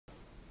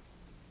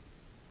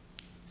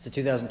It's a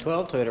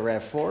 2012 Toyota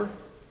RAV4.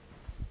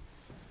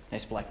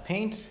 Nice black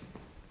paint.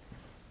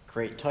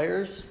 Great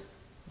tires.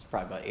 There's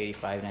probably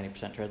about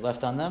 85–90% tread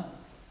left on them.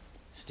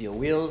 Steel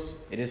wheels.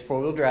 It is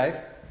four-wheel drive.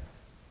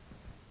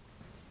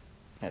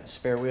 Got a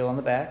spare wheel on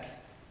the back.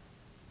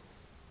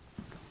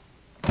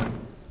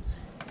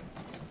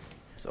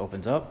 This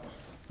opens up,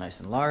 nice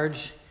and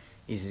large.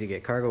 Easy to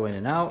get cargo in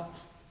and out.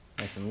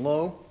 Nice and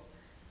low.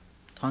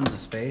 Tons of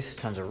space,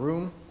 tons of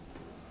room.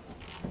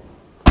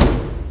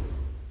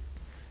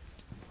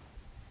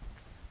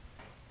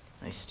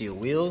 Nice steel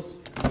wheels.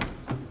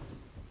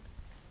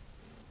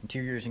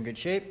 Interior is in good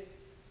shape.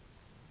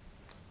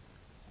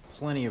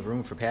 Plenty of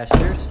room for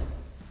passengers.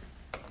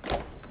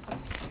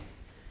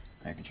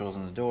 Air controls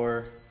on the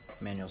door,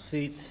 manual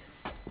seats.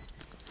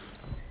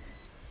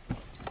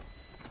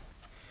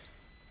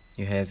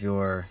 You have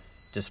your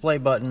display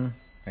button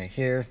right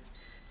here.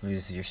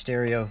 This is your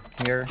stereo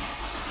here.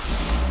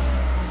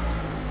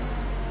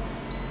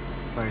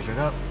 Fires right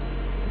up.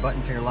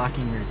 Button for your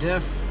locking rear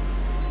diff.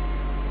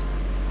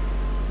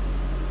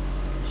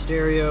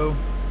 Stereo.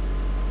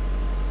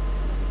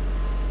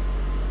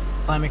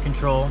 Climate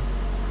control.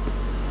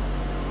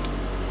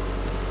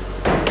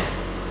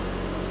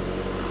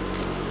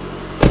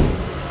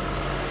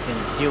 And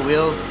the steel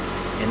wheels,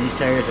 and these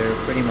tires are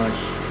pretty much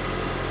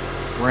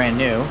brand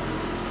new.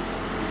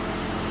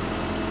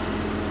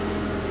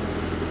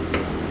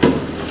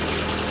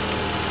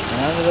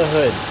 And under the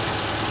hood,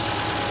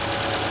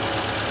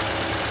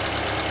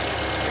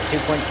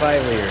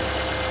 2.5 liter.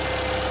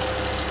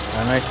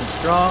 Nice and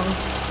strong.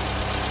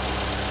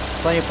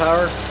 Plenty of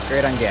power,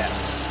 great on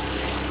gas.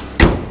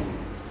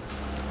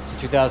 It's a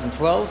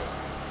 2012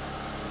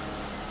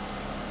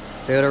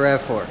 Toyota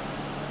RAV4.